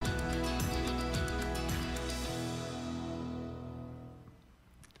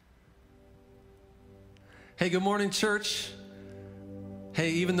Hey, good morning, church.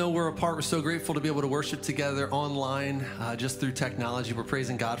 Hey, even though we're apart, we're so grateful to be able to worship together online, just through technology. We're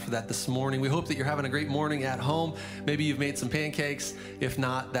praising God for that this morning. We hope that you're having a great morning at home. Maybe you've made some pancakes. If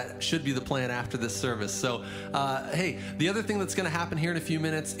not, that should be the plan after this service. So, hey, the other thing that's going to happen here in a few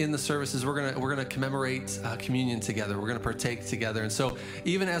minutes in the service is we're gonna commemorate communion together. We're going to partake together. And so,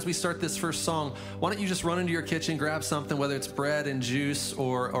 even as we start this first song, why don't you just run into your kitchen, grab something, whether it's bread and juice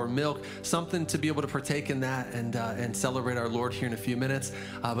or milk, something to be able to partake in that and celebrate our Lord here in a few minutes.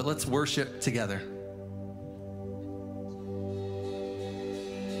 But let's worship together.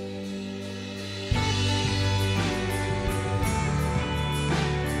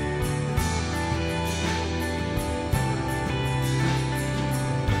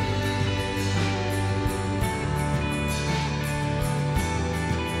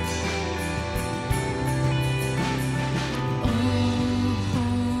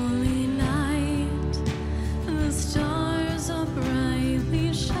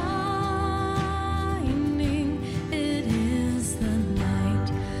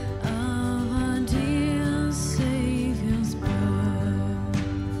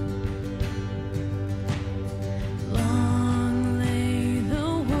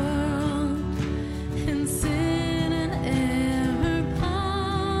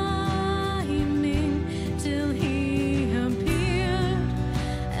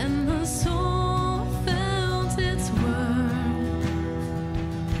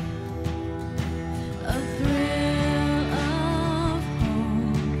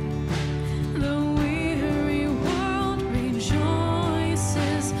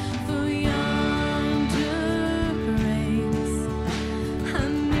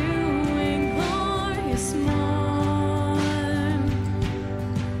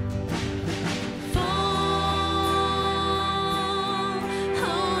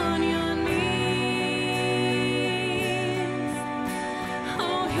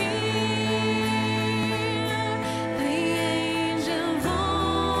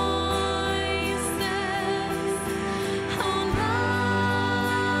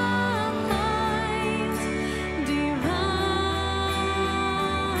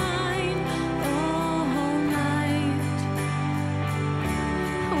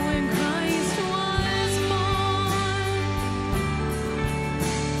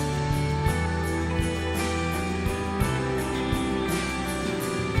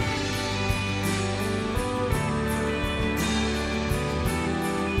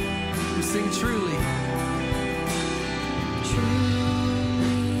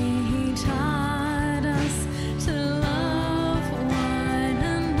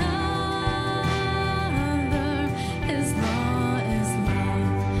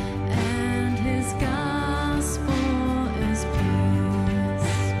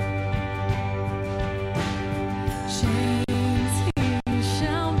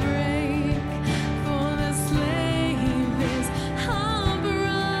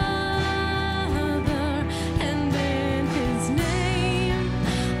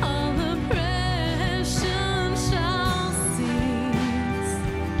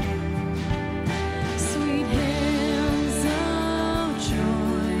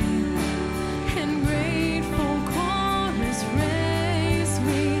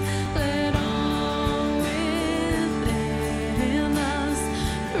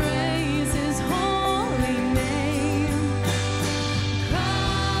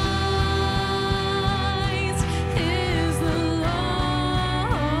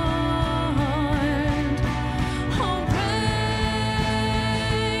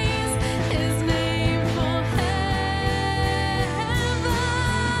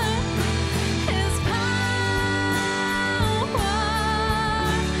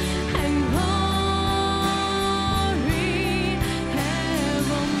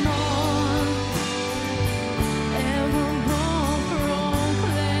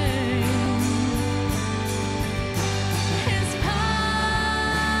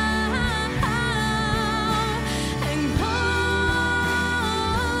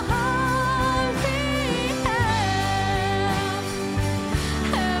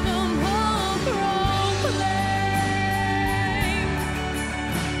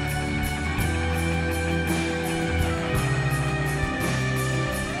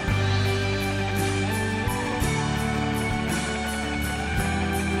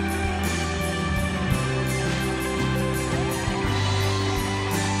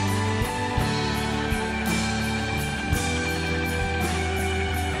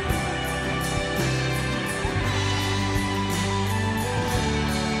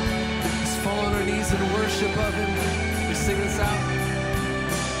 worship of him. We sing this out.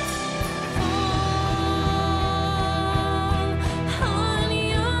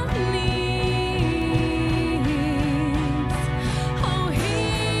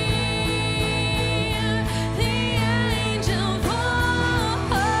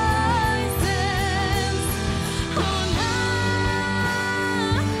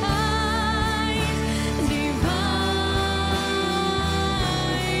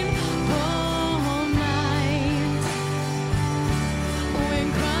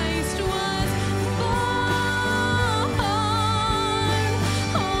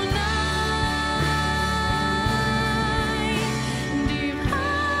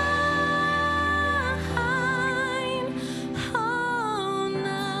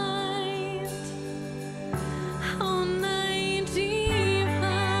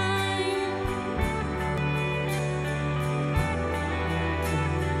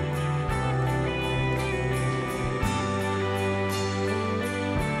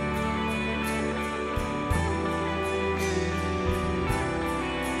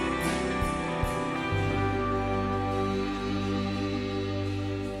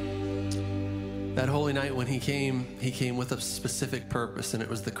 That holy night when he came with a specific purpose, and it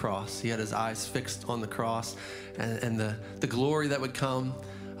was the cross. He had his eyes fixed on the cross and the glory that would come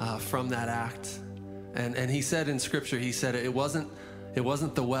from that act. And he said in Scripture, he said it wasn't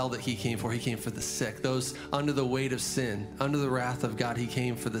the well that he came for. He came for the sick, those under the weight of sin, under the wrath of God. He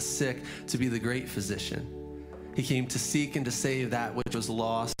came for the sick to be the great physician. He came to seek and to save that which was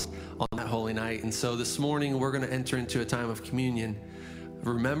lost on that holy night. And so this morning, we're going to enter into a time of communion,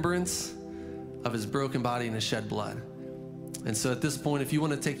 remembrance of his broken body and his shed blood. And so at this point, if you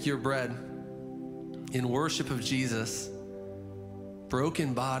want to take your bread in worship of Jesus,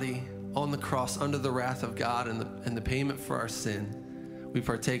 broken body on the cross under the wrath of God and the payment for our sin, we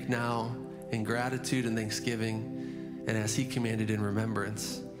partake now in gratitude and thanksgiving, and as he commanded, in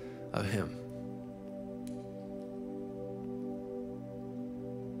remembrance of him.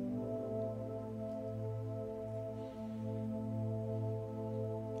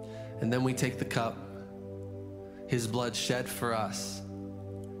 And then we take the cup, his blood shed for us.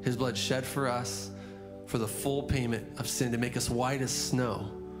 His blood shed for us for the full payment of sin, to make us white as snow,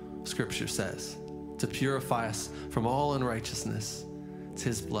 Scripture says, to purify us from all unrighteousness. It's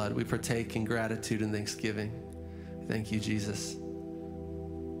his blood. We partake in gratitude and thanksgiving. Thank you, Jesus.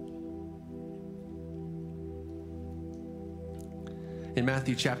 In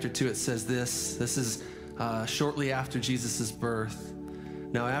Matthew chapter 2, it says this. This is shortly after Jesus' birth.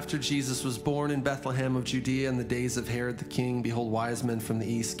 Now, after Jesus was born in Bethlehem of Judea in the days of Herod the king, behold, wise men from the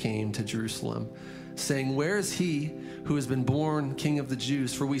east came to Jerusalem, saying, "Where is he who has been born King of the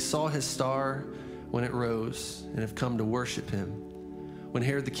Jews? For we saw his star when it rose and have come to worship him." When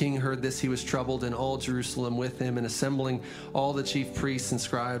Herod the king heard this, he was troubled, and all Jerusalem with him. And assembling all the chief priests and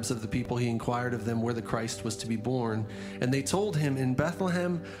scribes of the people, he inquired of them where the Christ was to be born. And they told him, "In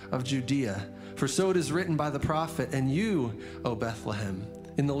Bethlehem of Judea. For so it is written by the prophet, and you, O Bethlehem,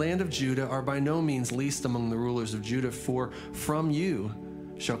 in the land of Judah, are by no means least among the rulers of Judah, for from you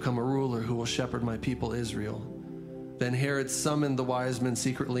shall come a ruler who will shepherd my people Israel." Then Herod summoned the wise men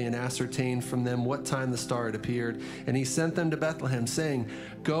secretly and ascertained from them what time the star had appeared. And he sent them to Bethlehem, saying,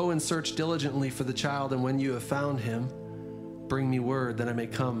 "Go and search diligently for the child, and when you have found him, bring me word that I may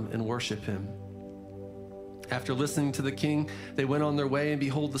come and worship him." After listening to the king, they went on their way, and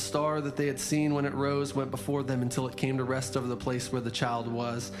behold, the star that they had seen when it rose went before them until it came to rest over the place where the child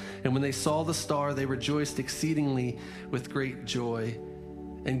was. And when they saw the star, they rejoiced exceedingly with great joy.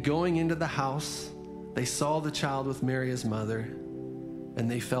 And going into the house, they saw the child with Mary his mother, and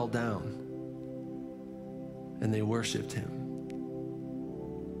they fell down, and they worshiped him.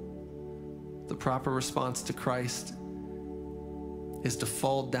 The proper response to Christ is to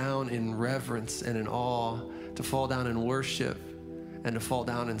fall down in reverence and in awe, to fall down in worship, and to fall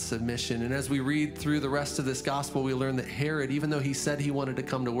down in submission. And as we read through the rest of this gospel, we learn that Herod, even though he said he wanted to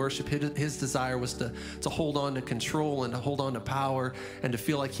come to worship, his desire was to hold on to control and to hold on to power and to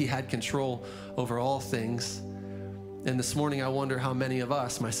feel like he had control over all things. And this morning, I wonder how many of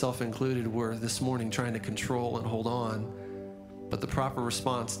us, myself included, were this morning trying to control and hold on. But the proper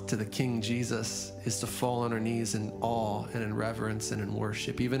response to the King Jesus is to fall on our knees in awe and in reverence and in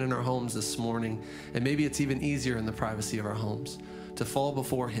worship, even in our homes this morning. And maybe it's even easier in the privacy of our homes, to fall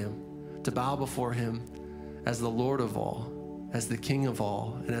before him, to bow before him as the Lord of all, as the King of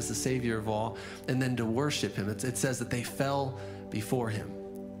all, and as the Savior of all, and then to worship him. It says that they fell before him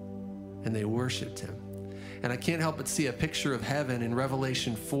and they worshiped him. And I can't help but see a picture of heaven in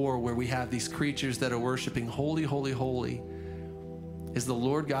Revelation 4, where we have these creatures that are worshiping, "Holy, holy, holy is the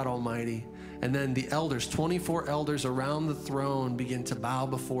Lord God Almighty." And then the elders, 24 elders around the throne, begin to bow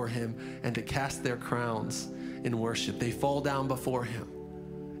before him and to cast their crowns in worship. They fall down before him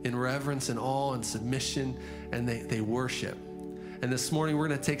in reverence and awe and submission, and they worship. And this morning we're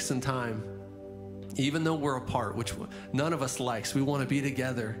going to take some time, even though we're apart, which none of us likes. We want to be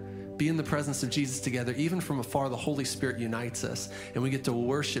together, be in the presence of Jesus together. Even from afar, the Holy Spirit unites us, and we get to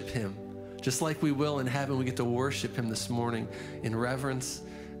worship him. Just like we will in heaven, we get to worship him this morning in reverence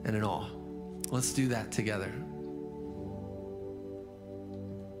and in awe. Let's do that together.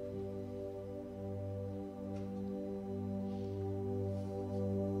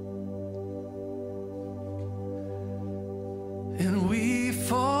 And we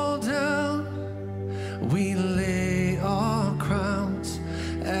fall down, we lay our crowns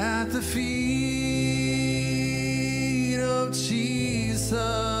at the feet of Jesus.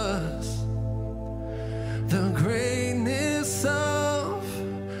 The greatness of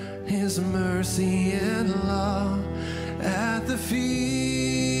his mercy and love at the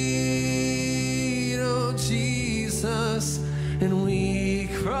feet of Jesus. And we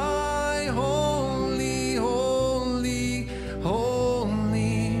cry, "Holy, holy,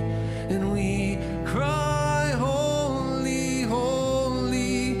 holy." And we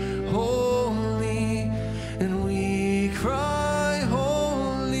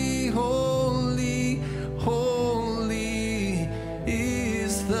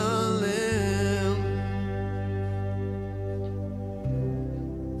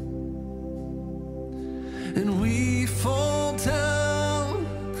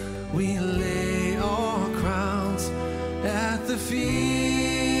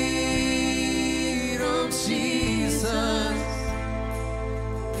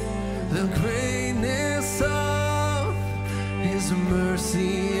There's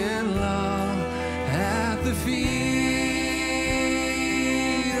mercy and love at the feet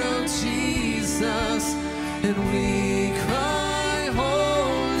of Jesus, and we cry,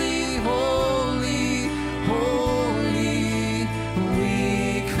 holy, holy, holy.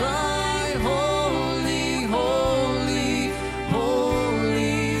 We cry, holy, holy,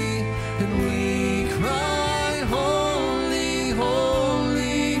 holy. And we cry, holy,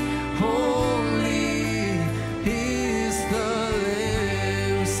 holy, holy is the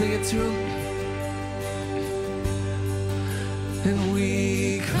Lamb. Sing it to him. And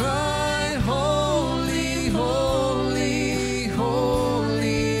we cry, holy, holy,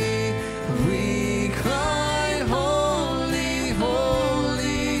 holy. We cry, holy,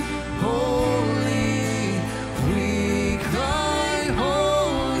 holy, holy. We cry,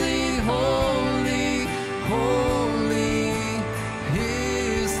 holy, holy, holy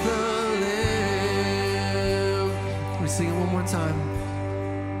is the Lamb. We sing it one more time.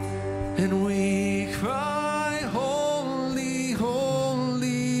 And we cry, holy,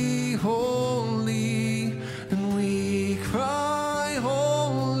 holy, holy. And we cry,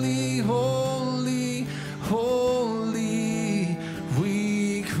 holy, holy, holy.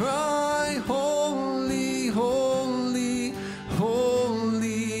 We cry, holy, holy,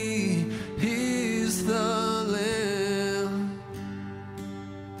 holy is the Lamb.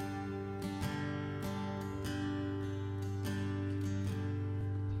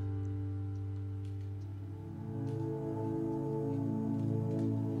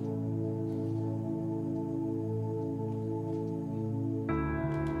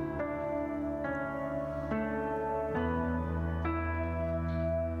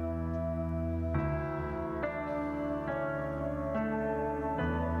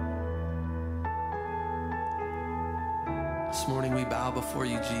 This morning we bow before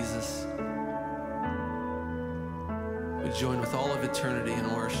you, Jesus. We join with all of eternity in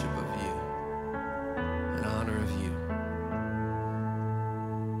worship of you, in honor of you.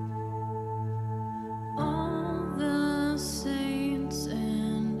 All the saints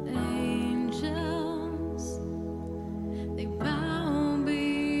and angels, they bow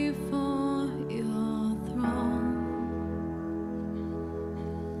before your throne.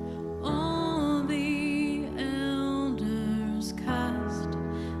 All the elders cast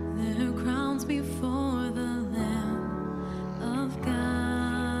their crowns before the Lamb of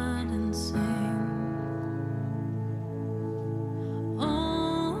God and sing.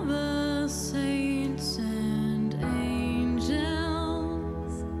 All the saints and angels,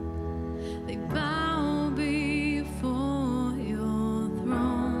 they bow before your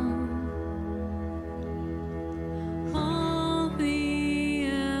throne. All the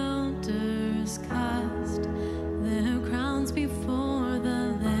elders cast their crowns before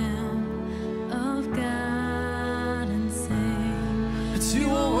the Lamb of God and sing. But you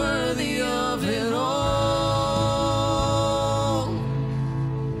are worthy of it all.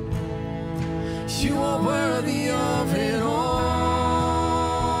 You are worthy of it all.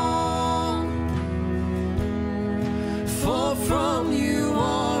 For from you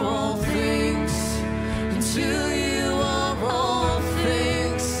are all things, and to you are all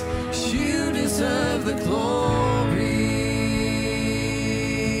things. You deserve the glory.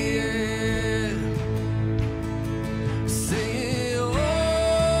 Say, oh,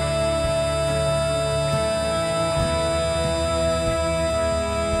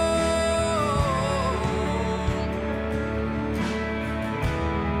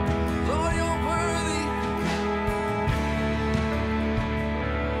 Lord, you're worthy.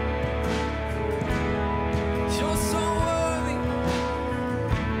 You're so worthy.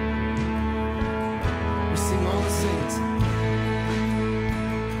 We sing all the saints.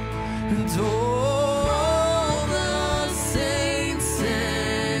 And all the saints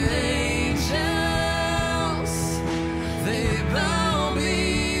and angels, they bow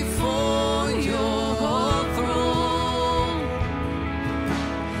before your throne.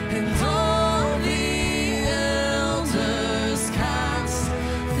 And all the elders cast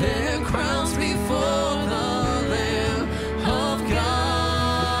their crowns before the Lamb of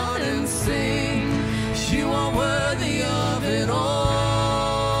God and sing, you are worthy of it all.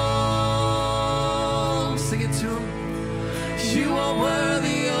 Sing it to him. You are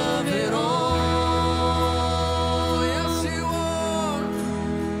worthy of it all. Yes, you are.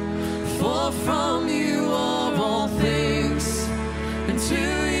 For from you are all things, and to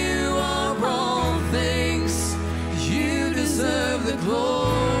you are all things. You deserve the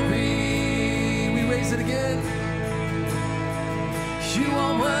glory. We raise it again. You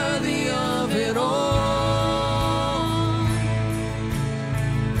are worthy of it all.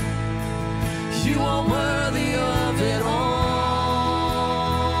 You are worthy of it all.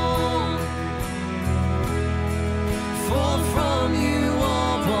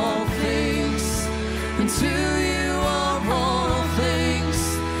 and to you are all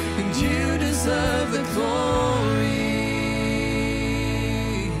things, and you deserve the glory.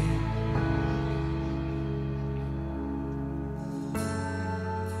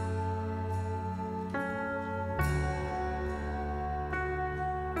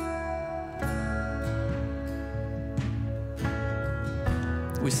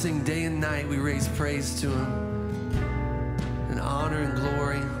 We sing day and night, we raise praise to him. In honor and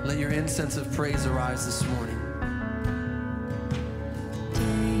glory, let your incense of praise arise this morning. Day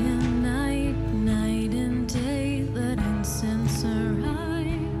and night, night and day, let incense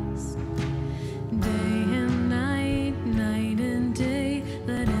arise. Day and night, night and day,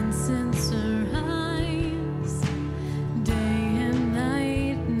 let incense arise. Day and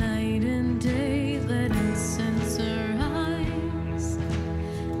night, night and day, let incense arise.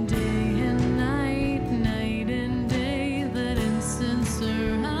 Day and night, night and day, let incense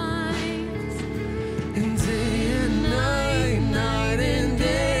arise. And day and night, night and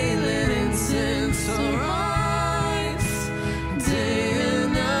day, let incense arise. Day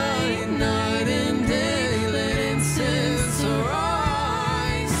and night, night and day, let incense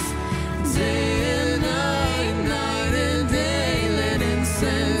arise. Day and night, night and day, let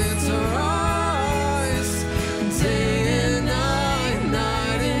incense arise. Day and night,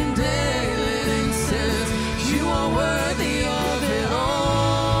 night and day, let incense. You are worthy of it all.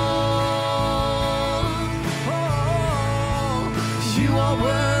 Oh, you are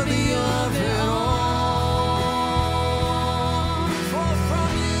worthy of it all. For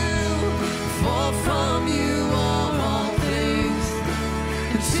from you are all things,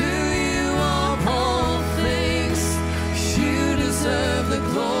 and to you are all things. You deserve the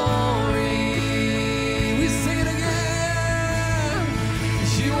glory. We sing it again.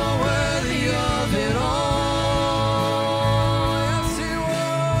 You are worthy of it all. Yes, you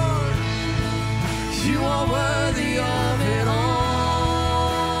are. You are worthy of it all.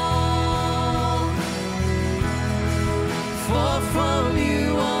 For from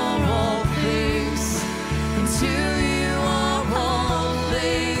you are all things, and to you are all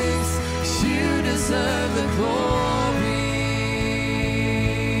things. You deserve the glory.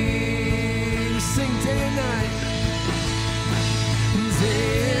 We sing day and night.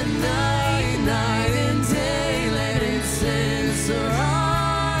 Day and night, night and day, let incense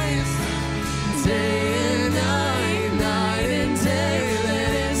arise. Day and night, night and day,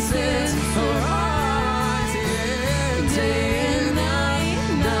 let incense arise. Yeah. Day and night,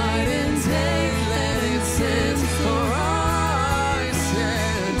 night and day, let incense arise. Yeah.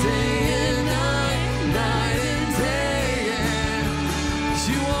 Day and night, night and day, yeah.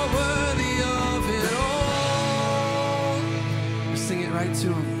 You are worthy of it all. Sing it right to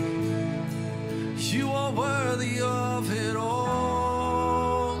him. You are worthy of it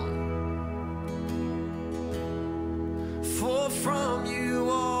all. For from you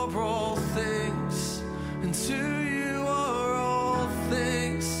are all things, and to you are all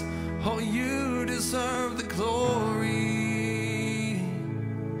things. Oh, you deserve the glory.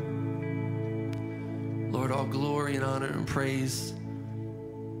 Lord, all glory and honor and praise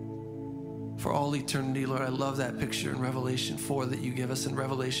for all eternity. Lord, I love that picture in Revelation 4 that you give us in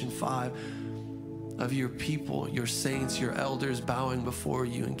Revelation 5 of your people, your saints, your elders bowing before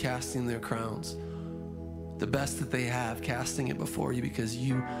you and casting their crowns. The best that they have, casting it before you, because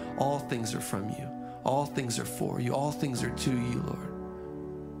you, all things are from you. All things are for you. All things are to you, Lord.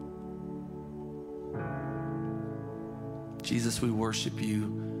 Jesus, we worship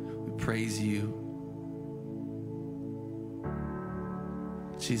you. We praise you.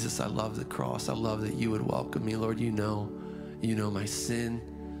 Jesus, I love the cross. I love that you would welcome me. Lord, you know my sin.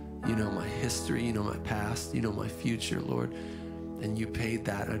 You know my history. You know my past. You know my future, Lord. And you paid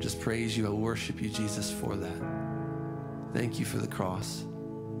that. I just praise you. I worship you, Jesus, for that. Thank you for the cross.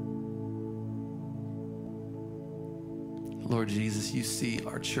 Lord Jesus, you see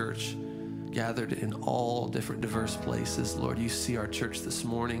our church gathered in all different diverse places. Lord, you see our church this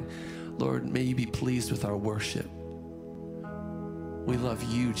morning. Lord, may you be pleased with our worship. We love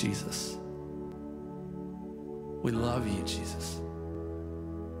you, Jesus. We love you, Jesus.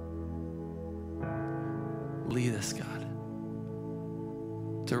 Lead us, God.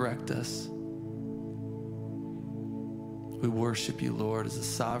 Direct us. We worship you, Lord, as the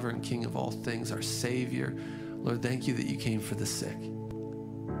sovereign King of all things, our Savior. Lord, thank you that you came for the sick,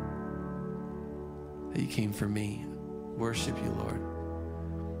 that you came for me. Worship you, Lord.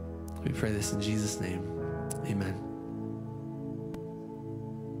 We pray this in Jesus' name. Amen.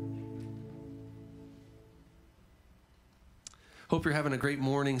 Hope you're having a great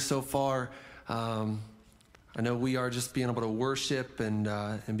morning so far. I know we are just being able to worship and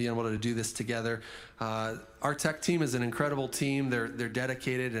being able to do this together. Our tech team is an incredible team. They're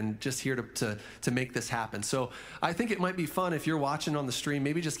dedicated and just here to make this happen. So I think it might be fun if you're watching on the stream,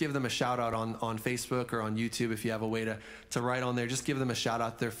 maybe just give them a shout out on Facebook or on YouTube if you have a way to write on there. Just give them a shout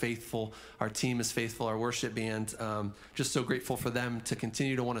out. They're faithful. Our team is faithful. Our worship band, just so grateful for them to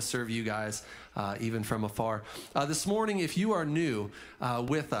continue to want to serve you guys even from afar. This morning, if you are new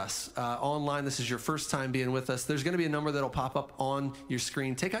with us online, this is your first time being with us, there's going to be a number that'll pop up on your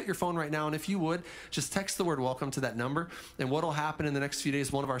screen. Take out your phone right now, and if you would, just text the word welcome to that number, and what will happen in the next few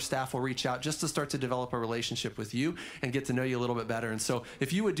days, one of our staff will reach out just to start to develop a relationship with you and get to know you a little bit better. And so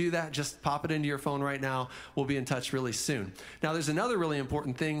if you would do that, just pop it into your phone right now. We'll be in touch really soon. Now, there's another really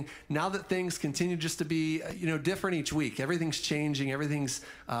important thing. Now that things continue just to be, different each week, everything's changing, everything's,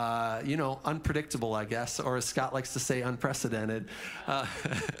 unpredictable, I guess, or as Scott likes to say, unprecedented.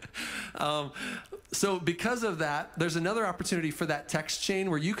 So because of that, there's another opportunity for that text chain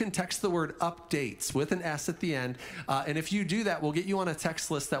where you can text the word updates with an S at the end. And if you do that, we'll get you on a text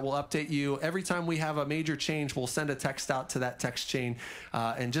list that will update you. Every time we have a major change, we'll send a text out to that text chain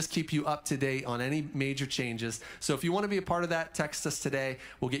and just keep you up to date on any major changes. So if you want to be a part of that, text us today.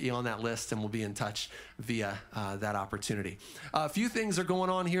 We'll get you on that list and we'll be in touch via that opportunity. A few things are going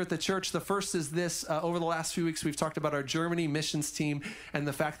on here at the church. The first is this. Over the last few weeks, we've talked about our Germany missions team and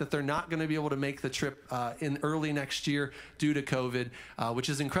the fact that they're not going to be able to make the trip in early next year due to COVID, which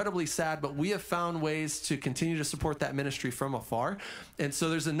is incredibly sad, but we have found ways to continue to support that ministry from afar. And so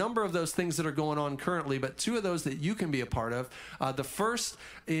there's a number of those things that are going on currently, but two of those that you can be a part of. The first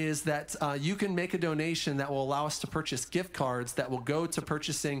is that you can make a donation that will allow us to purchase gift cards that will go to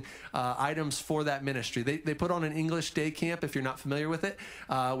purchasing items for that ministry. They put on an English day camp, if you're not familiar with it,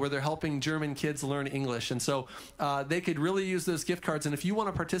 where they're helping German kids learn English. And so they could really use those gift cards. And if you want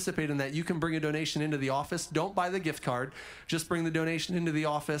to participate in that, you can bring a donation into the office. Don't buy the gift card. Just bring the donation into the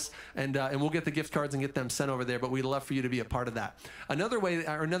office, and we'll get the gift cards and get them sent over there. But we'd love for you to be a part of that.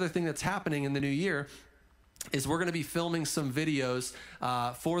 Another thing that's happening in the new year is we're going to be filming some videos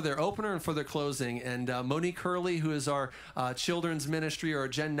for their opener and for their closing. And Monique Hurley, who is our children's ministry or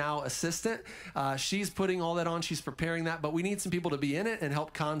Gen Now assistant, she's putting all that on. She's preparing that. But we need some people to be in it and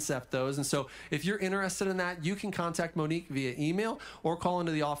help concept those. And so if you're interested in that, you can contact Monique via email or call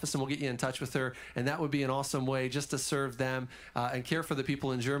into the office and we'll get you in touch with her. And that would be an awesome way just to serve them and care for the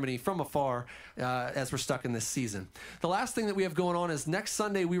people in Germany from afar as we're stuck in this season. The last thing that we have going on is next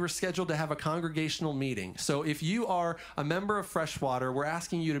Sunday we were scheduled to have a congregational meeting. So if you are a member of Freshwater, we're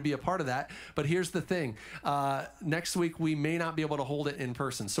asking you to be a part of that. But here's the thing. Next week, we may not be able to hold it in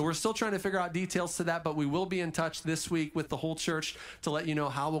person. So we're still trying to figure out details to that, but we will be in touch this week with the whole church to let you know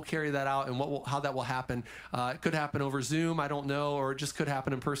how we'll carry that out and how that will happen. It could happen over Zoom, I don't know, or it just could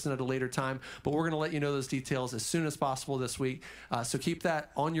happen in person at a later time. But we're going to let you know those details as soon as possible this week. So keep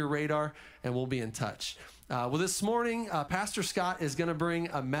that on your radar, and we'll be in touch. Well, this morning, Pastor Scott is going to bring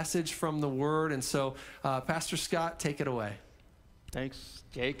a message from the Word. And so, Pastor Scott, take it away. Thanks,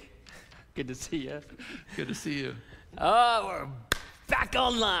 Jake. Good to see you. Good to see you. We're back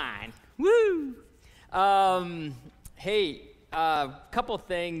online. Woo! Hey, a couple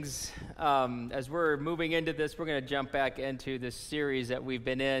things. As we're moving into this, we're going to jump back into this series that we've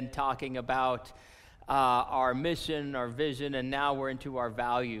been in, talking about our mission, our vision, and now we're into our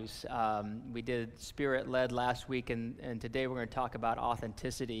values. We did Spirit-led last week, and today we're going to talk about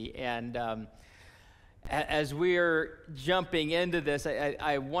authenticity. And as we're jumping into this,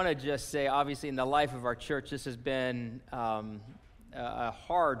 I want to just say, obviously, in the life of our church, this has been a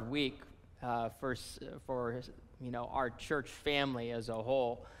hard week for our church family as a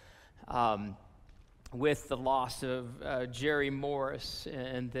whole. With the loss of Jerry Morris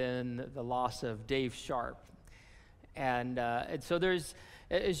and then the loss of Dave Sharp. And so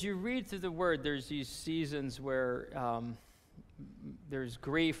as you read through the Word, there's these seasons where there's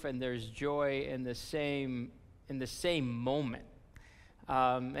grief and there's joy in the same moment.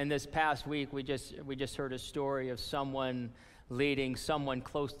 And this past week, we just heard a story of someone leading someone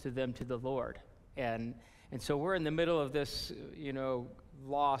close to them to the Lord. And so we're in the middle of this,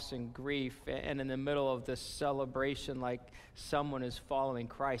 loss and grief, and in the middle of this celebration, like someone is following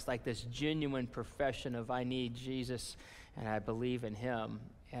Christ, like this genuine profession of I need Jesus and I believe in him.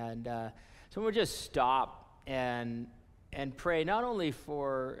 And so we'll just stop and pray not only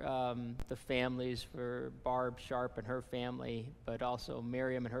for the families, for Barb Sharp and her family, but also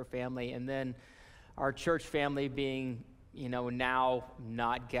Miriam and her family, and then our church family being now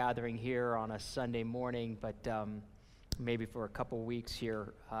not gathering here on a Sunday morning, but maybe for a couple weeks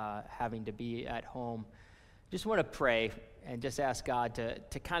here, having to be at home just want to pray and just ask God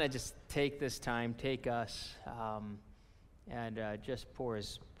to kind of just take this time, take us, and just pour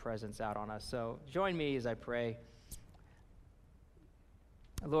his presence out on us. So join me as I pray.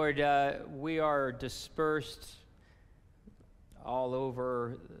 Lord, we are dispersed all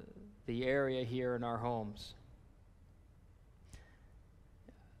over the area here in our homes.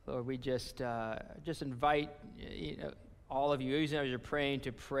 Lord, we just invite all of you, even as you're praying,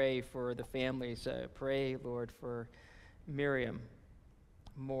 to pray for the families. Pray, Lord, for Miriam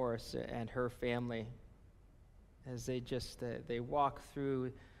Morris and her family as they walk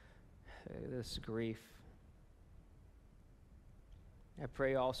through this grief. I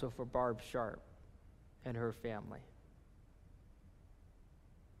pray also for Barb Sharp and her family.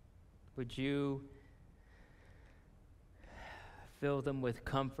 Would you fill them with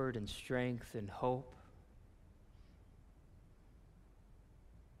comfort and strength and hope?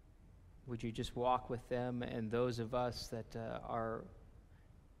 Would you just walk with them and those of us that are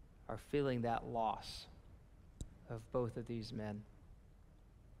feeling that loss of both of these men?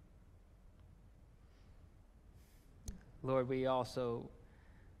 Lord, we also,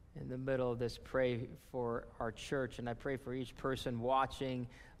 in the middle of this, pray for our church, and I pray for each person watching,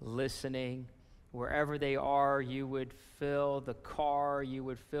 listening, wherever they are, you would fill the car, you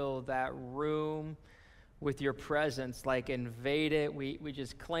would fill that room with your presence, like invade it. We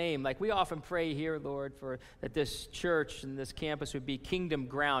just claim, like we often pray here, Lord, for that this church and this campus would be kingdom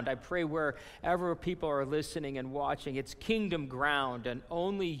ground. I pray wherever people are listening and watching, it's kingdom ground, and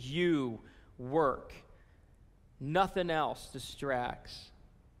only you work. Nothing else distracts.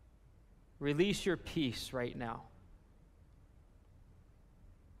 Release your peace right now.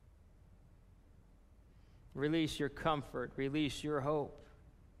 Release your comfort. Release your hope.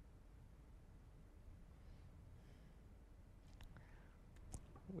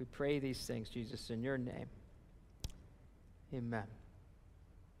 We pray these things, Jesus, in your name. Amen.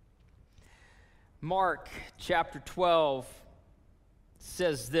 Mark chapter 12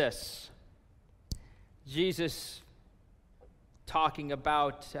 says this. Jesus, talking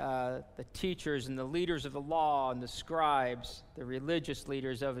about the teachers and the leaders of the law and the scribes, the religious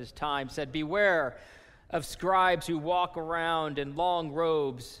leaders of his time, said, "Beware of scribes who walk around in long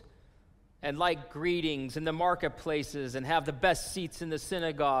robes and like greetings in the marketplaces and have the best seats in the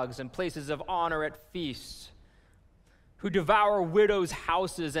synagogues and places of honor at feasts, who devour widows'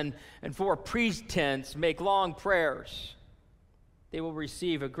 houses and for pretense make long prayers. They will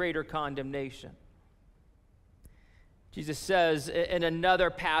receive a greater condemnation." Jesus says in another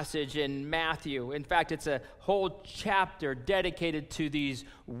passage in Matthew, in fact, it's a whole chapter dedicated to these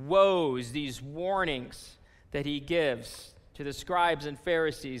woes, these warnings that he gives to the scribes and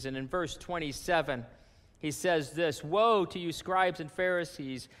Pharisees. And in verse 27, he says this, "Woe to you, scribes and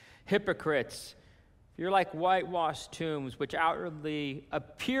Pharisees, hypocrites! You're like whitewashed tombs, which outwardly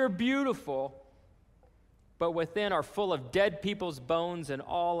appear beautiful, but within are full of dead people's bones and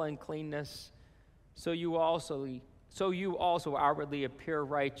all uncleanness. So you also outwardly appear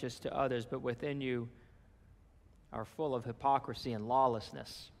righteous to others, but within you are full of hypocrisy and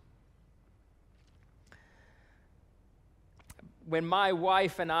lawlessness." When my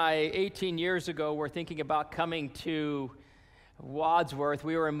wife and I, 18 years ago, were thinking about coming to Wadsworth,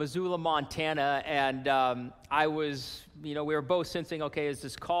 we were in Missoula, Montana, and we were both sensing, okay, is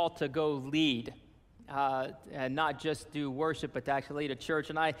this call to go lead? And not just do worship, but to actually lead a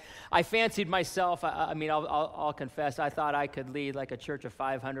church. And I fancied myself, I'll confess, I thought I could lead like a church of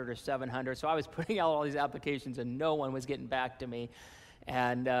 500 or 700. So I was putting out all these applications and no one was getting back to me.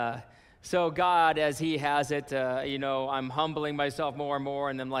 And so God, as he has it, I'm humbling myself more and more.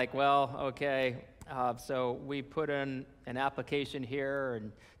 And I'm like, well, okay. So we put in an application here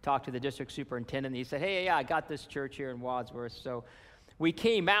and talked to the district superintendent. And he said, hey, yeah, I got this church here in Wadsworth. So we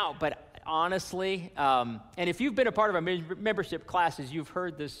came out, but honestly, and if you've been a part of our membership classes, you've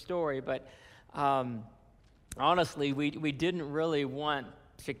heard this story, but honestly, we didn't really want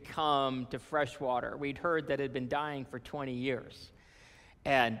to come to Freshwater. We'd heard that it had been dying for 20 years.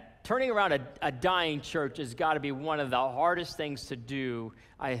 And turning around a dying church has got to be one of the hardest things to do,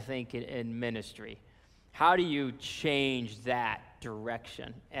 I think, in ministry. How do you change that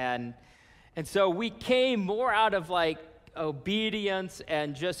direction? And so we came more out of like obedience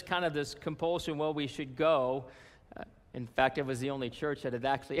and just kind of this compulsion, well, we should go. In fact, it was the only church that had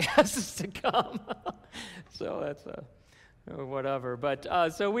actually asked us to come. So that's whatever.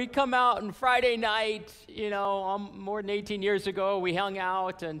 But so we come out on Friday night, more than 18 years ago, we hung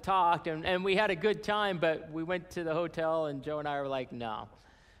out and talked and we had a good time, but we went to the hotel and Joe and I were like, no,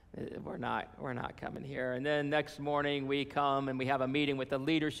 we're not coming here. And then next morning we come and we have a meeting with the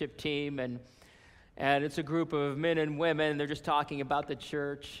leadership team and And it's a group of men and women. They're just talking about the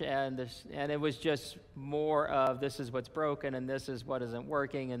church, and it was just more of this is what's broken, and this is what isn't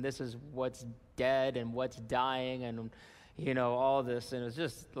working, and this is what's dead and what's dying, and all this. And it was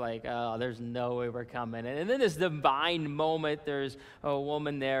just like, oh, there's no way we're coming. And then this divine moment, there's a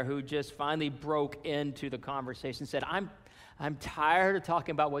woman there who just finally broke into the conversation, said, I'm tired of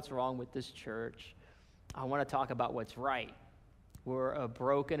talking about what's wrong with this church. I want to talk about what's right. We're a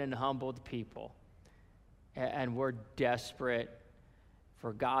broken and humbled people. And we're desperate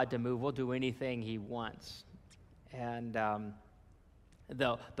for God to move. We'll do anything he wants. And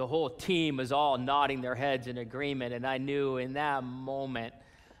the whole team is all nodding their heads in agreement. And I knew in that moment,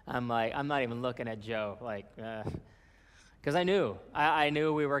 I'm like, I'm not even looking at Joe. Because I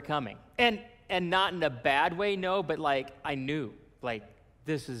knew we were coming. And not in a bad way, no, but I knew,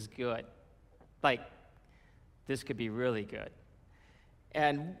 this is good. This could be really good.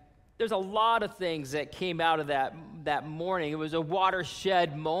 And there's a lot of things that came out of that morning. It was a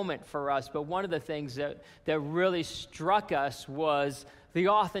watershed moment for us, but one of the things that really struck us was the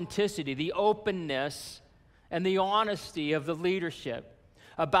authenticity, the openness, and the honesty of the leadership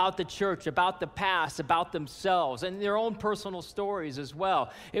about the church, about the past, about themselves, and their own personal stories as well.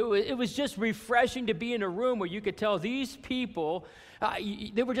 It was just refreshing to be in a room where you could tell these people,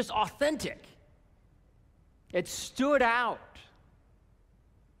 they were just authentic. It stood out.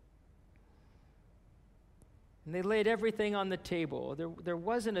 And they laid everything on the table. There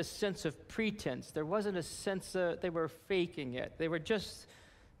wasn't a sense of pretense. There wasn't a sense that they were faking it. They were just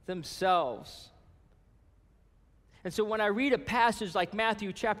themselves. And so when I read a passage like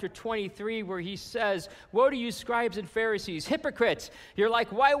Matthew chapter 23 where he says, "Woe to you, scribes and Pharisees, hypocrites! You're like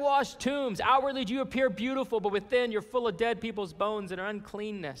whitewashed tombs. Outwardly you appear beautiful, but within you're full of dead people's bones and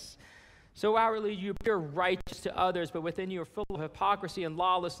uncleanness. So outwardly you appear righteous to others, but within you are full of hypocrisy and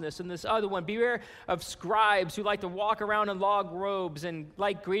lawlessness." And this other one, "Beware of scribes who like to walk around in long robes and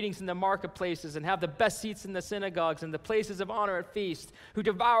like greetings in the marketplaces and have the best seats in the synagogues and the places of honor at feasts, who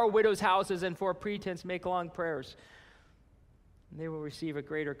devour widows' houses and for a pretense make long prayers. And they will receive a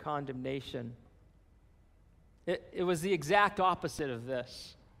greater condemnation." It was the exact opposite of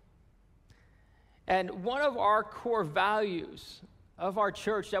this. And one of our core values of our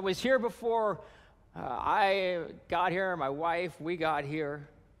church that was here before I got here, my wife, we got here,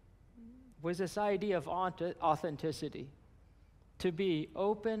 was this idea of authenticity, to be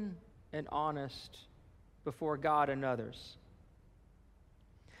open and honest before God and others.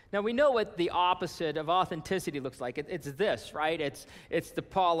 Now, we know what the opposite of authenticity looks like. It's this, right? It's the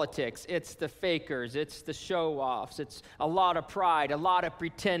politics, it's the fakers, it's the show-offs, it's a lot of pride, a lot of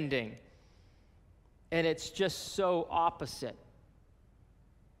pretending. And it's just so opposite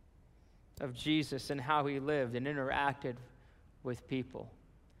of Jesus and how he lived and interacted with people.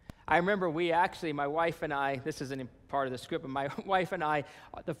 I remember my wife and I, this isn't part of the script, but my wife and I,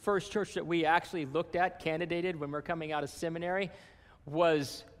 the first church that we actually looked at, candidated when we were coming out of seminary,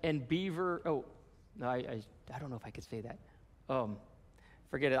 was in Beaver. Oh, no, I don't know if I could say that.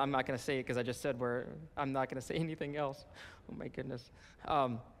 Forget it. I'm not going to say it because I just said I'm not going to say anything else. Oh, my goodness.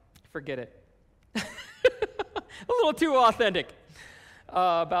 Forget it. A little too authentic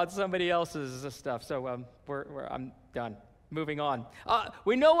about somebody else's stuff. So I'm done. Moving on.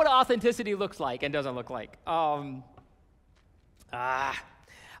 We know what authenticity looks like and doesn't look like.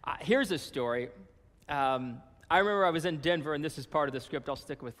 Here's a story. I remember I was in Denver, and this is part of the script. I'll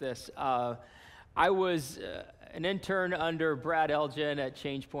stick with this. I was an intern under Brad Elgin at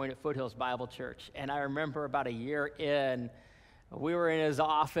Change Point at Foothills Bible Church, and I remember about a year in, we were in his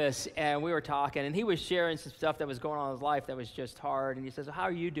office, and we were talking, and he was sharing some stuff that was going on in his life that was just hard, and he says, "How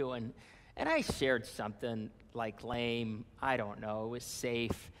are you doing?" And I shared something like lame, I don't know, it was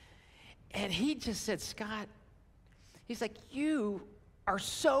safe. And he just said, "Scott," he's like, "you are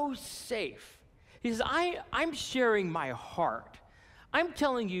so safe." He says, I'm sharing my heart. I'm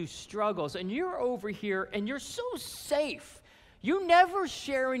telling you struggles, and you're over here, and you're so safe. You never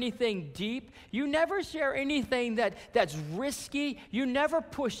share anything deep. You never share anything that's risky. You never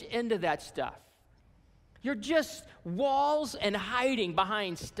push into that stuff. You're just walls and hiding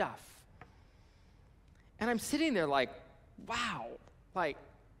behind stuff. And I'm sitting there like, wow,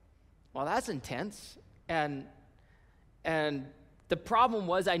 well, that's intense. And the problem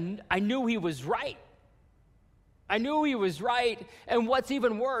was I knew he was right. I knew he was right. And what's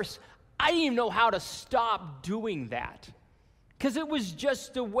even worse, I didn't even know how to stop doing that because it was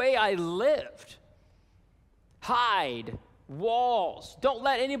just the way I lived. Hide, walls. Don't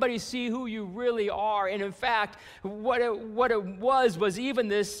let anybody see who you really are. And in fact, what it was even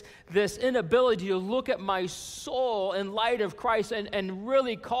this inability to look at my soul in light of Christ and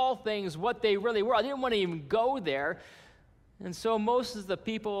really call things what they really were. I didn't want to even go there. And so most of the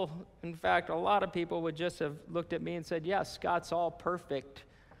people, in fact, a lot of people would just have looked at me and said, yeah, Scott's all perfect,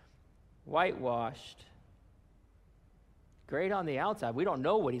 whitewashed, great on the outside. We don't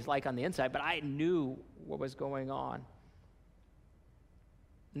know what he's like on the inside, but I knew what was going on.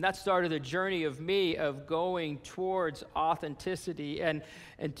 And that started the journey of me of going towards authenticity. And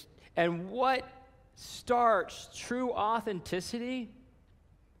what starts true authenticity?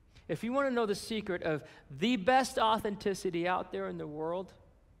 If you want to know the secret of the best authenticity out there in the world,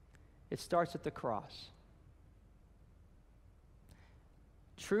 it starts at the cross.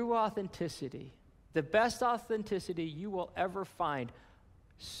 True authenticity, the best authenticity you will ever find,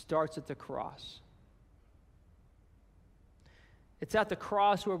 starts at the cross. It's at the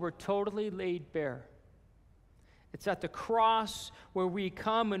cross where we're totally laid bare. It's at the cross where we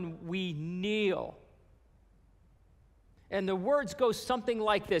come and we kneel. And the words go something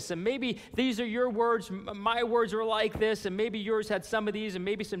like this. And maybe these are your words, my words are like this, and maybe yours had some of these and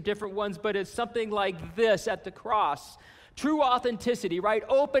maybe some different ones, but it's something like this at the cross. True authenticity, right?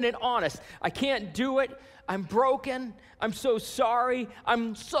 Open and honest. I can't do it. I'm broken. I'm so sorry.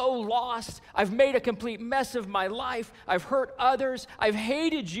 I'm so lost. I've made a complete mess of my life. I've hurt others. I've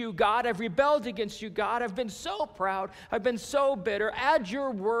hated you, God. I've rebelled against you, God. I've been so proud. I've been so bitter. Add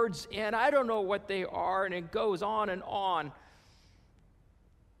your words in. I don't know what they are, and it goes on and on.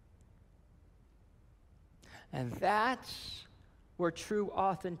 And that's where true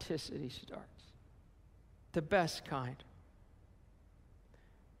authenticity starts. The best kind.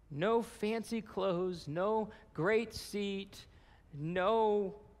 No fancy clothes, no great seat,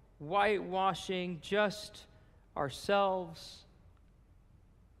 no whitewashing, just ourselves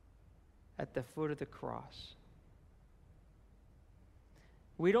at the foot of the cross.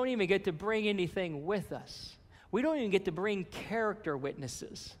 We don't even get to bring anything with us. We don't even get to bring character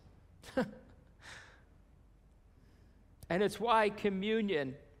witnesses. And it's why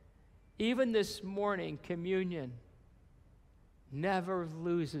communion, even this morning, communion never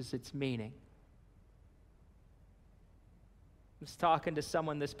loses its meaning. I was talking to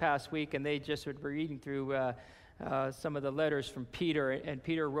someone this past week, and they just were reading through some of the letters from Peter, and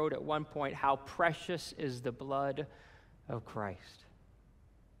Peter wrote at one point, how precious is the blood of Christ.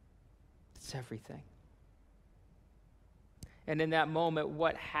 It's everything. And in that moment,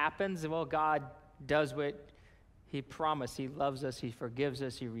 what happens? Well, God does what he promised. He loves us, he forgives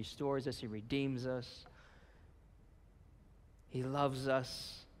us, he restores us, he redeems us. He loves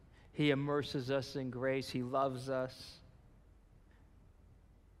us. He immerses us in grace. He loves us.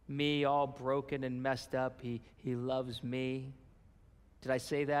 Me, all broken and messed up, he loves me. Did I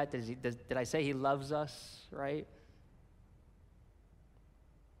say that? Did I say he loves us, right?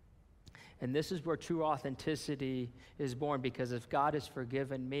 And this is where true authenticity is born, because if God has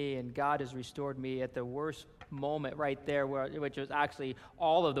forgiven me and God has restored me at the worst moment right there, which was actually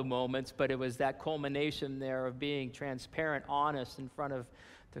all of the moments, but it was that culmination there of being transparent, honest in front of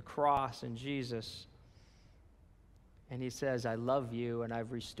the cross and Jesus. And he says, I love you, and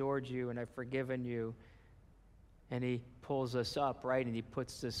I've restored you, and I've forgiven you. And he pulls us up, right? And he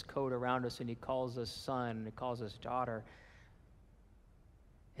puts this coat around us, and he calls us son, and he calls us daughter.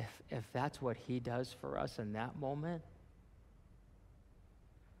 If that's what he does for us in that moment,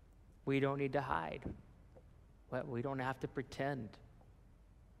 we don't need to hide. We don't have to pretend.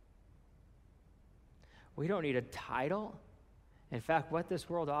 We don't need a title. In fact, what this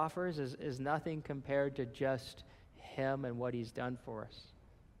world offers is nothing compared to just him and what he's done for us.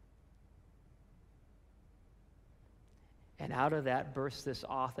 And out of that bursts this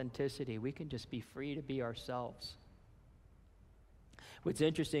authenticity. We can just be free to be ourselves. What's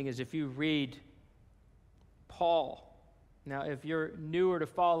interesting is if you read Paul, now if you're newer to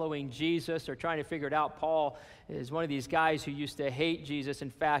following Jesus or trying to figure it out, Paul is one of these guys who used to hate Jesus.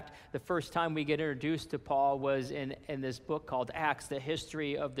 In fact, the first time we get introduced to Paul was in this book called Acts, the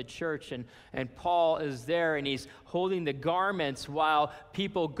history of the church. And Paul is there, and he's holding the garments while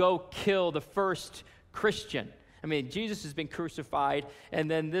people go kill the first Christian. I mean, Jesus has been crucified, and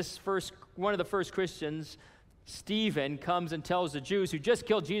then one of the first Christians, Stephen, comes and tells the Jews who just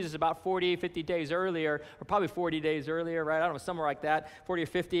killed Jesus about 40, 50 days earlier, or probably 40 days earlier, right? I don't know, somewhere like that, 40 or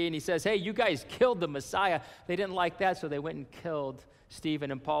 50. And he says, hey, you guys killed the Messiah. They didn't like that, so they went and killed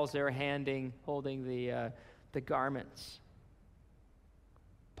Stephen. And Paul's there holding the garments.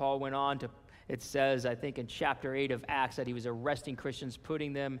 Paul went on to, it says, I think in chapter 8 of Acts, that he was arresting Christians,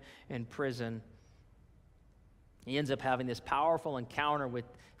 putting them in prison. He ends up having this powerful encounter with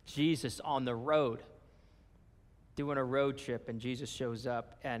Jesus on the road, doing a road trip, and Jesus shows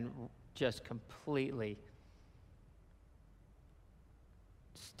up and just completely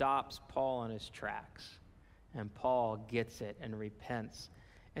stops Paul in his tracks. And Paul gets it and repents.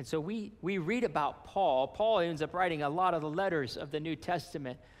 And so we read about Paul. Paul ends up writing a lot of the letters of the New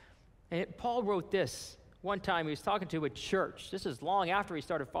Testament. And Paul wrote this one time. He was talking to a church. This is long after he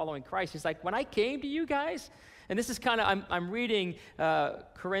started following Christ. He's like, when I came to you guys, and this is kind of, I'm reading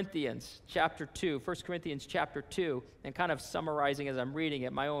Corinthians chapter 2, 1 Corinthians chapter 2, and kind of summarizing as I'm reading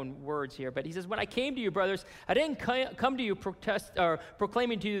it, my own words here. But he says, when I came to you, brothers, I didn't come to you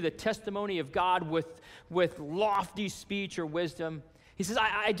proclaiming to you the testimony of God with lofty speech or wisdom. He says,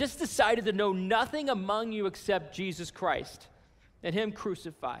 I just decided to know nothing among you except Jesus Christ and him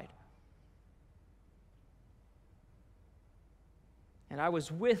crucified. And I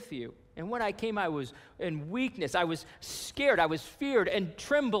was with you. And when I came, I was in weakness. I was scared. I was feared and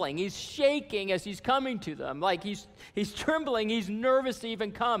trembling. He's shaking as he's coming to them. Like he's trembling. He's nervous to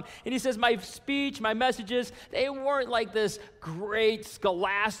even come. And he says, my speech, my messages, they weren't like this great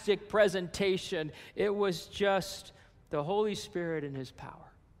scholastic presentation. It was just the Holy Spirit and his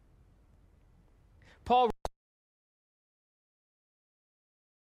power. Paul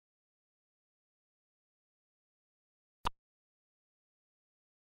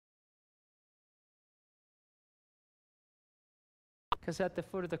because at the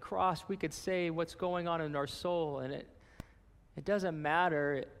foot of the cross, we could say what's going on in our soul, and it doesn't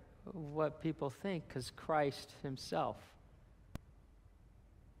matter what people think, because Christ himself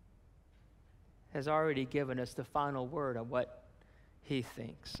has already given us the final word on what he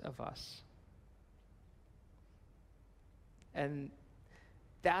thinks of us. And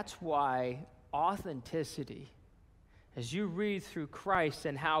that's why authenticity, as you read through Christ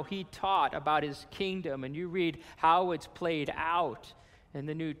and how he taught about his kingdom, and you read how it's played out in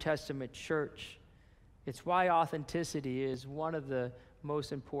the New Testament church, it's why authenticity is one of the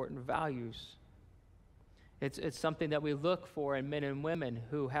most important values. It's something that we look for in men and women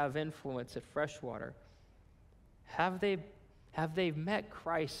who have influence at Freshwater. Have they met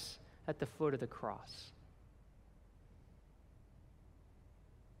Christ at the foot of the cross?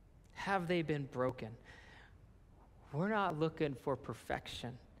 Have they been broken? We're not looking for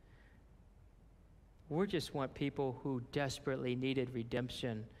perfection. We just want people who desperately needed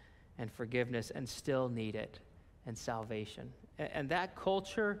redemption and forgiveness and still need it, and salvation. And that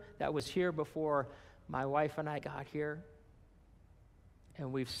culture that was here before my wife and I got here,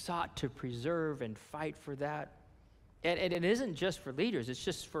 and we've sought to preserve and fight for that. And it isn't just for leaders, it's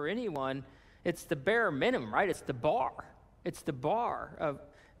just for anyone. It's the bare minimum, right? It's the bar. It's the bar of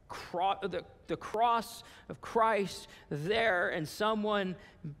the cross of Christ there, and someone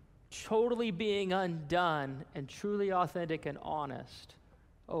totally being undone and truly authentic and honest,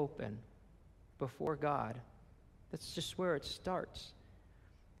 open before God. That's just where it starts.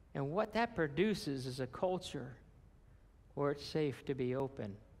 And what that produces is a culture where it's safe to be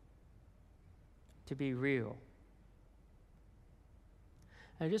open, to be real.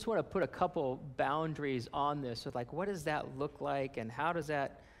 I just want to put a couple boundaries on this. So, like, what does that look like, and how does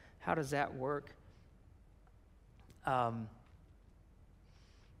that work?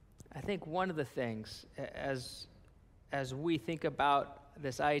 I think one of the things, as we think about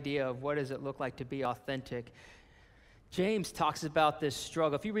this idea of what does it look like to be authentic, James talks about this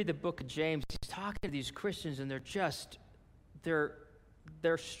struggle. If you read the book of James, he's talking to these Christians, and they're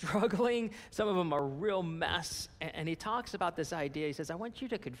struggling. Some of them are a real mess. And he talks about this idea. He says, I want you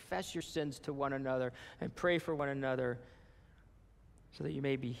to confess your sins to one another and pray for one another so that you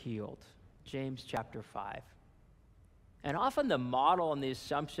may be healed. James chapter 5. And often the model and the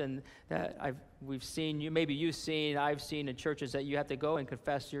assumption that I've seen in churches, that you have to go and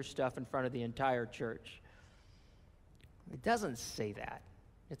confess your stuff in front of the entire church. It doesn't say that.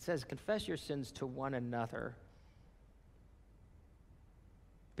 It says confess your sins to one another.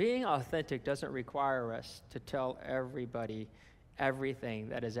 Being authentic doesn't require us to tell everybody everything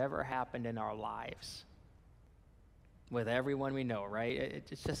that has ever happened in our lives with everyone we know, right? It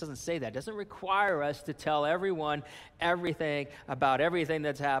just doesn't say that. It doesn't require us to tell everyone everything about everything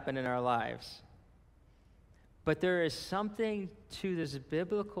that's happened in our lives. But there is something to this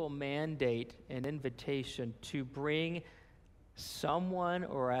biblical mandate and invitation to bring someone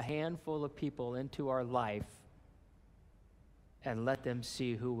or a handful of people into our life and let them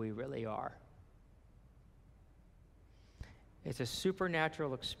see who we really are. It's a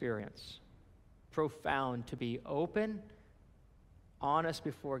supernatural experience, profound, to be open, honest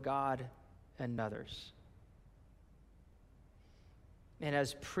before God and others. And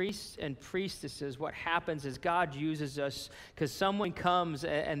as priests and priestesses, what happens is God uses us because someone comes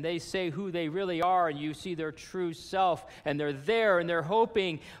and they say who they really are, and you see their true self, and they're there, and they're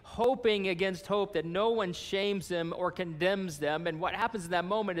hoping against hope that no one shames them or condemns them. And what happens in that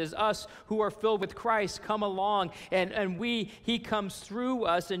moment is us who are filled with Christ come along, and He comes through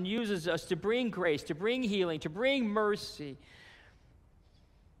us and uses us to bring grace, to bring healing, to bring mercy,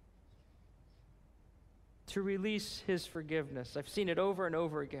 to release His forgiveness. I've seen it over and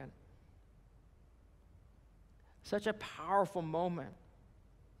over again. Such a powerful moment.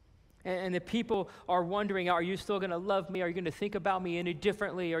 And the people are wondering, are you still going to love me? Are you going to think about me any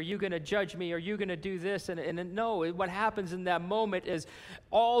differently? Are you going to judge me? Are you going to do this? And no, what happens in that moment is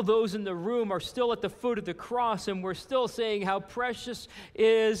all those in the room are still at the foot of the cross, and we're still saying how precious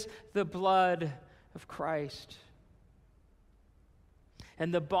is the blood of Christ.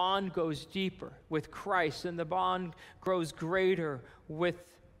 And the bond goes deeper with Christ, and the bond grows greater with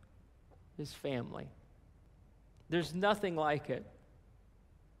His family. There's nothing like it.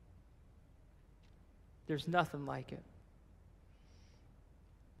 There's nothing like it.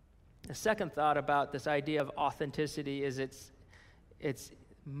 The second thought about this idea of authenticity is it's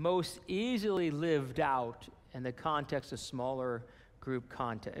most easily lived out in the context of smaller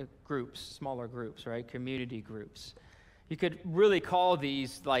groups, right? Community groups. You could really call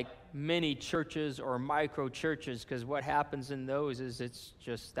these like mini churches or micro churches, because what happens in those is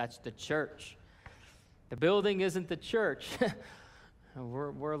that's the church. The building isn't the church.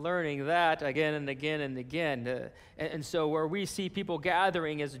 We're learning that again and again and again. And so where we see people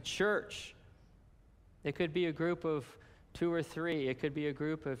gathering as a church, it could be a group of 2 or 3. It could be a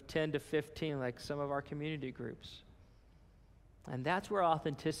group of 10 to 15, like some of our community groups. And that's where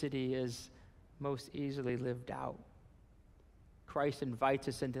authenticity is most easily lived out. Christ invites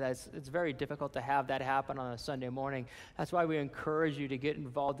us into that. It's very difficult to have that happen on a Sunday morning. That's why we encourage you to get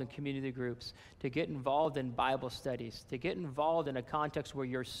involved in community groups, to get involved in Bible studies, to get involved in a context where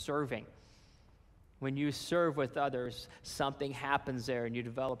you're serving. When you serve with others, something happens there and you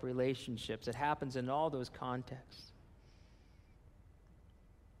develop relationships. It happens in all those contexts.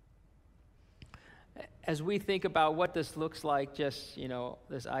 As we think about what this looks like, just,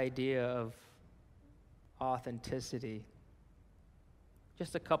 this idea of authenticity,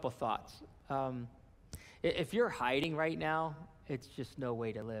 just a couple thoughts. If you're hiding right now, it's just no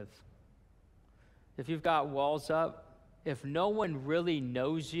way to live. If you've got walls up, if no one really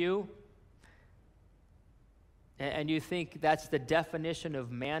knows you, and you think that's the definition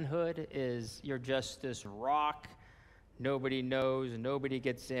of manhood, is you're just this rock, nobody knows, nobody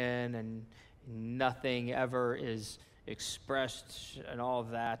gets in, and nothing ever is expressed and all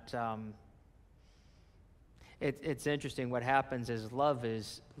of that, It's interesting. What happens is love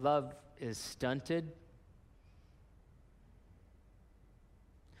is stunted.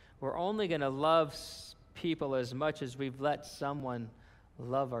 We're only going to love people as much as we've let someone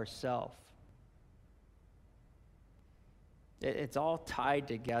love ourselves. It's all tied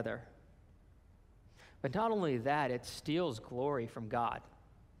together. But not only that, it steals glory from God.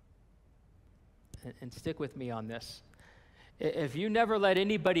 And stick with me on this. If you never let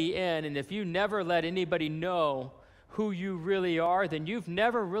anybody in, and if you never let anybody know who you really are, then you've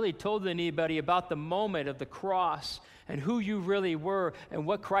never really told anybody about the moment of the cross and who you really were and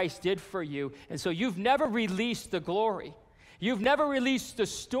what Christ did for you. And so you've never released the glory. You've never released the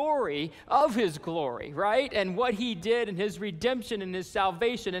story of His glory, right? And what He did and His redemption and His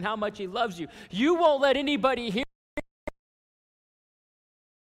salvation and how much He loves you. You won't let anybody hear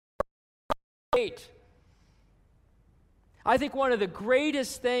it. I think one of the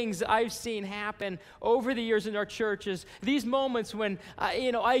greatest things I've seen happen over the years in our church is these moments when,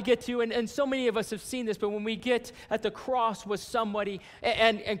 I get to, and so many of us have seen this, but when we get at the cross with somebody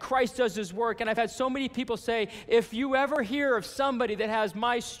and Christ does His work, and I've had so many people say, if you ever hear of somebody that has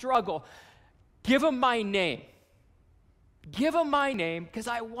my struggle, give them my name. Give them my name, because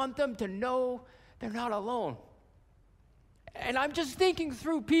I want them to know they're not alone. And I'm just thinking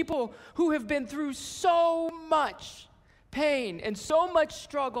through people who have been through so much pain and so much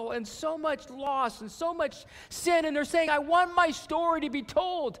struggle and so much loss and so much sin, and they're saying, I want my story to be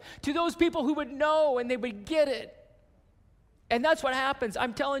told to those people who would know and they would get it. And that's what happens.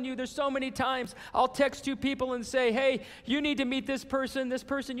 I'm telling you, there's so many times I'll text 2 people and say, hey, you need to meet this person,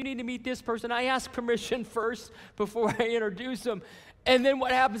 you need to meet this person. I ask permission first before I introduce them. And then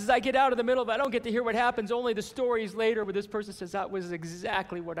what happens is I get out of the middle of it. I don't get to hear what happens, only the stories later where this person says, that was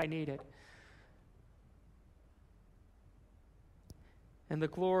exactly what I needed. And the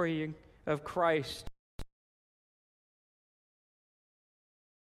glory of Christ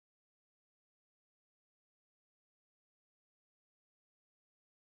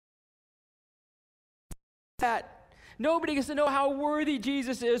that. Nobody gets to know how worthy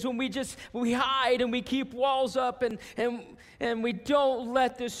Jesus is when we hide and we keep walls up and we don't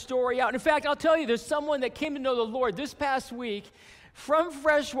let this story out. In fact, I'll tell you, there's someone that came to know the Lord this past week from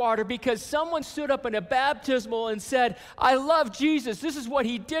Freshwater because someone stood up in a baptismal and said, I love Jesus. This is what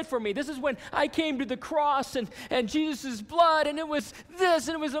he did for me. This is when I came to the cross and Jesus' blood, and it was this,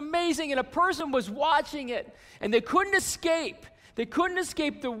 and it was amazing. And a person was watching it, and they couldn't escape. They couldn't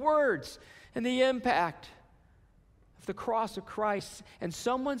escape the words and the impact of the cross of Christ and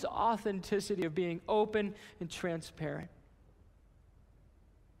someone's authenticity of being open and transparent.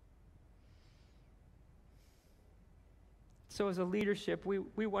 So as a leadership,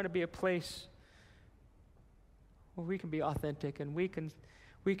 we want to be a place where we can be authentic and we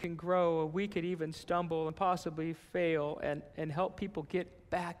can grow, or we could even stumble and possibly fail and help people get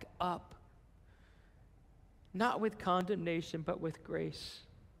back up. Not with condemnation, but with grace.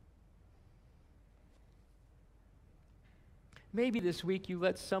 Maybe this week you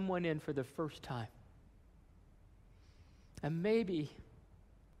let someone in for the first time. And maybe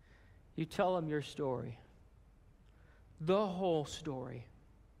you tell them your story. The whole story.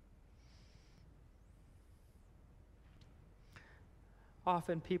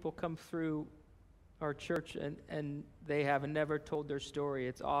 Often people come through our church and they have never told their story.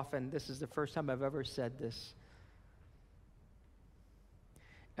 It's often, this is the first time I've ever said this.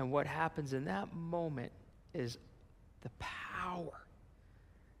 And what happens in that moment is the power.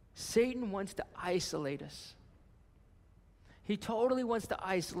 Satan wants to isolate us. He totally wants to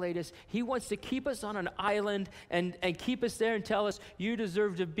isolate us. He wants to keep us on an island and keep us there and tell us, you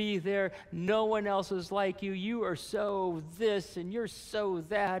deserve to be there. No one else is like you. You are so this and you're so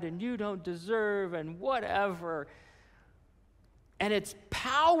that and you don't deserve and whatever. And it's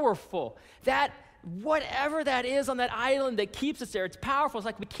powerful. That whatever that is on that island that keeps us there, it's powerful. It's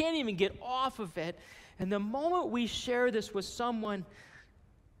like we can't even get off of it. And the moment we share this with someone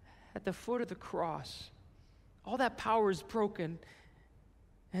at the foot of the cross, all that power is broken,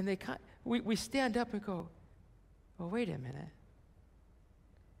 and we stand up and go, oh, wait a minute.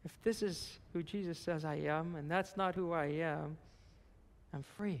 If this is who Jesus says I am, and that's not who I am, I'm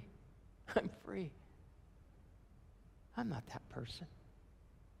free. I'm free. I'm not that person.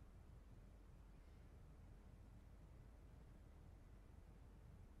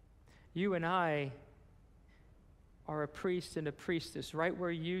 You and I are a priest and a priestess. Right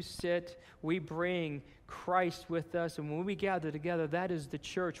where you sit, we bring Christ with us. And when we gather together, that is the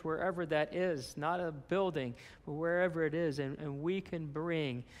church, wherever that is. Not a building, but wherever it is. And we can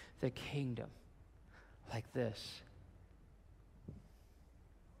bring the kingdom like this.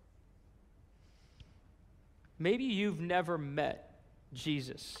 Maybe you've never met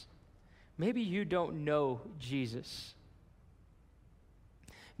Jesus. Maybe you don't know Jesus.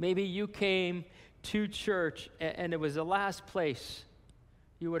 Maybe you came to church and it was the last place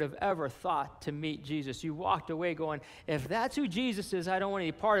you would have ever thought to meet Jesus. You walked away going, if that's who Jesus is, I don't want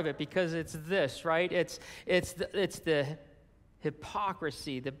any part of it because it's this, right? It's the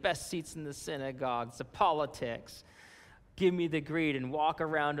hypocrisy, the best seats in the synagogues, the politics. Give me the greed and walk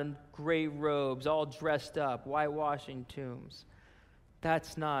around in gray robes, all dressed up, whitewashing tombs.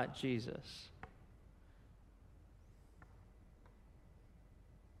 That's not Jesus.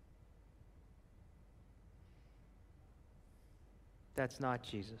 That's not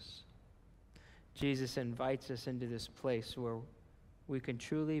Jesus. Jesus invites us into this place where we can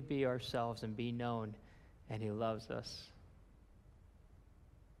truly be ourselves and be known, and he loves us.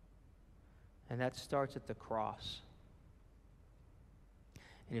 And that starts at the cross.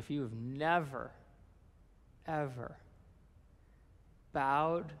 And if you have never, ever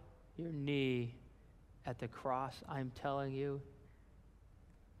bowed your knee at the cross, I'm telling you,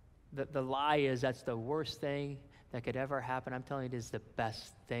 that the lie is that's the worst thing that could ever happen. I'm telling you, it is the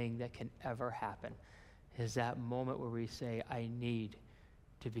best thing that can ever happen, is that moment where we say, I need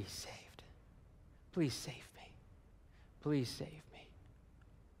to be saved. Please save me. Please save me.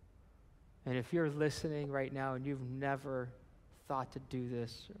 And if you're listening right now and you've never thought to do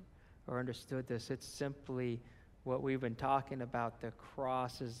this or understood this, it's simply what we've been talking about. The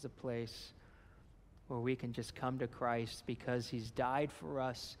cross is the place where we can just come to Christ because he's died for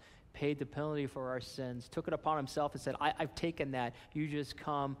us, paid the penalty for our sins, took it upon himself and said, I've taken that. You just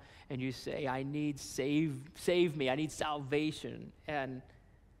come and you say, I need save me. I need salvation. And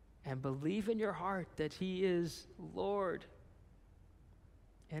believe in your heart that he is Lord.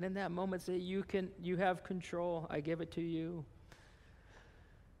 And in that moment say, you have control. I give it to you.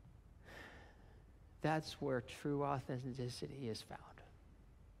 That's where true authenticity is found.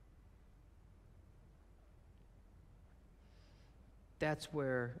 That's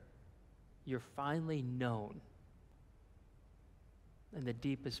where you're finally known in the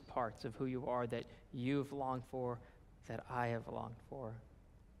deepest parts of who you are that you've longed for, that I have longed for.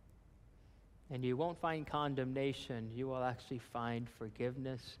 And you won't find condemnation. You will actually find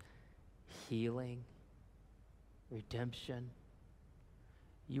forgiveness, healing, redemption.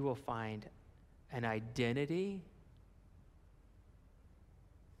 You will find an identity.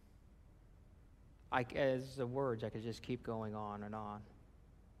 As the words, I could just keep going on and on.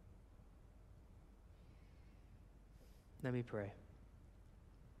 Let me pray.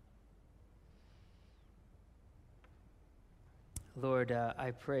 Lord,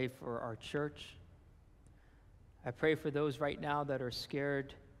 I pray for our church. I pray for those right now that are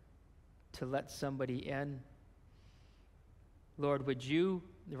scared to let somebody in. Lord, would you,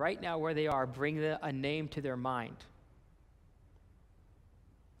 right now where they are, bring a name to their mind?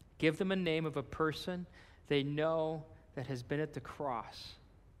 Give them a name of a person they know that has been at the cross.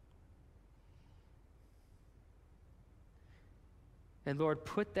 And Lord,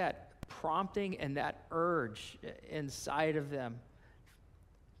 put that prompting and that urge inside of them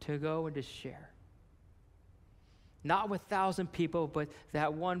to go and to share. Not with 1,000 people, but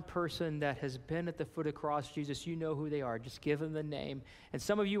that one person that has been at the foot of the cross. Jesus, you know who they are. Just give them the name. And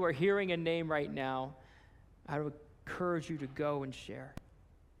some of you are hearing a name right now. I would encourage you to go and share.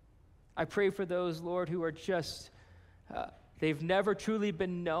 I pray for those, Lord, who are just, they've never truly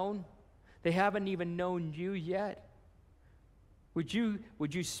been known. They haven't even known you yet. Would you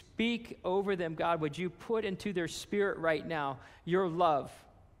speak over them, God? Would you put into their spirit right now your love?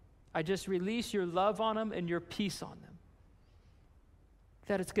 I just release your love on them and your peace on them.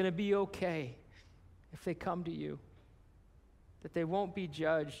 That it's going to be okay if they come to you. That they won't be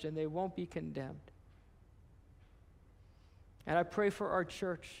judged and they won't be condemned. And I pray for our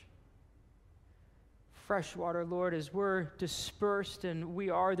church, Freshwater, Lord, as we're dispersed and we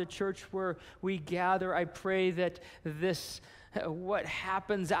are the church where we gather. I pray that what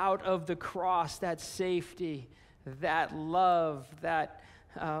happens out of the cross, that safety, that love, that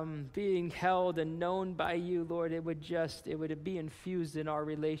being held and known by you, Lord, it would be infused in our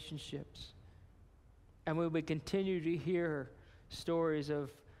relationships. And we would continue to hear stories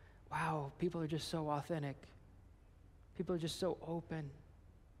of, wow, people are just so authentic. People are just so open.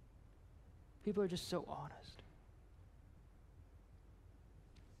 People are just so honest.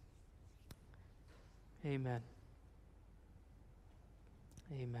 Amen.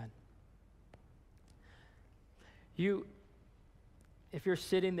 Amen. If you're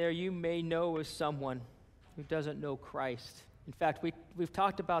sitting there, you may know of someone who doesn't know Christ. In fact, we've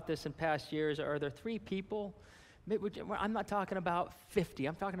talked about this in past years. Are there 3 people? I'm not talking about 50.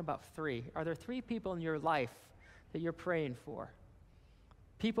 I'm talking about 3. Are there 3 people in your life that you're praying for?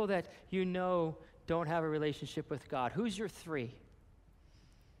 People that you know don't have a relationship with God. Who's your 3?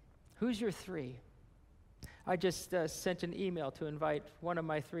 Who's your 3? I just sent an email to invite one of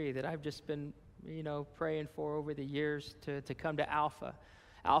my 3 that I've just been, praying for over the years to come to Alpha.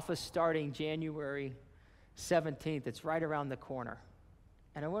 Alpha's starting January 17th. It's right around the corner.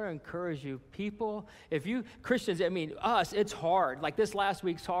 And I want to encourage you, people, Christians, us, it's hard. Like this last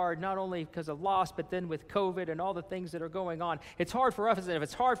week's hard, not only because of loss, but then with COVID and all the things that are going on. It's hard for us, and if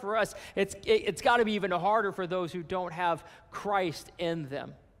it's hard for us, it's got to be even harder for those who don't have Christ in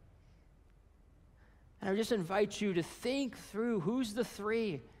them. And I just invite you to think through who's the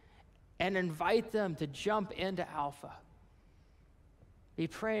 3 and invite them to jump into Alpha. Be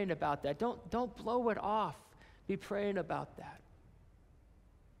praying about that. Don't blow it off. Be praying about that.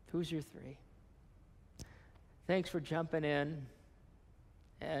 Who's your 3? Thanks for jumping in,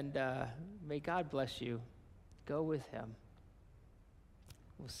 and may God bless you. Go with him.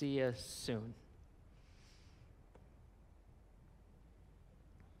 We'll see you soon.